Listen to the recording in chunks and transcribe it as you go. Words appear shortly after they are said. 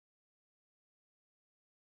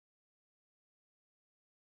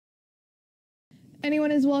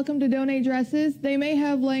Anyone is welcome to donate dresses they may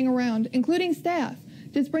have laying around, including staff.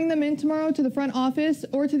 Just bring them in tomorrow to the front office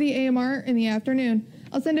or to the AMR in the afternoon.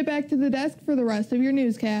 I'll send it back to the desk for the rest of your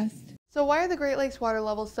newscast. So why are the Great Lakes water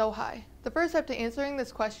levels so high? The first step to answering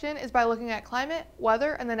this question is by looking at climate,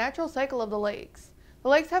 weather, and the natural cycle of the lakes. The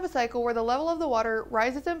lakes have a cycle where the level of the water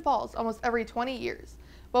rises and falls almost every 20 years.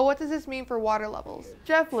 But what does this mean for water levels?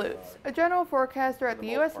 Jeff Lutz, a general forecaster at the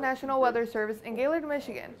U.S. National Weather Service in Gaylord,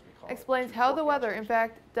 Michigan, explains how the weather, in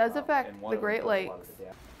fact, does affect the Great Lakes.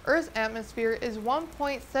 Earth's atmosphere is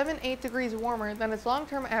 1.78 degrees warmer than its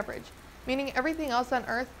long-term average, meaning everything else on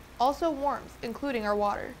Earth also warms, including our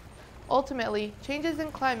water. Ultimately, changes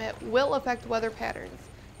in climate will affect weather patterns.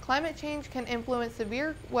 Climate change can influence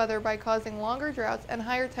severe weather by causing longer droughts and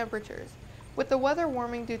higher temperatures. With the weather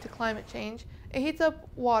warming due to climate change, it heats up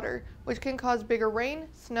water, which can cause bigger rain,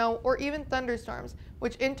 snow, or even thunderstorms,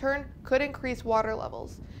 which in turn could increase water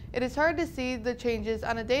levels. It is hard to see the changes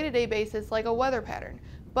on a day-to-day basis like a weather pattern,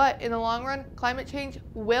 but in the long run, climate change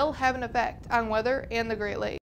will have an effect on weather and the Great Lakes.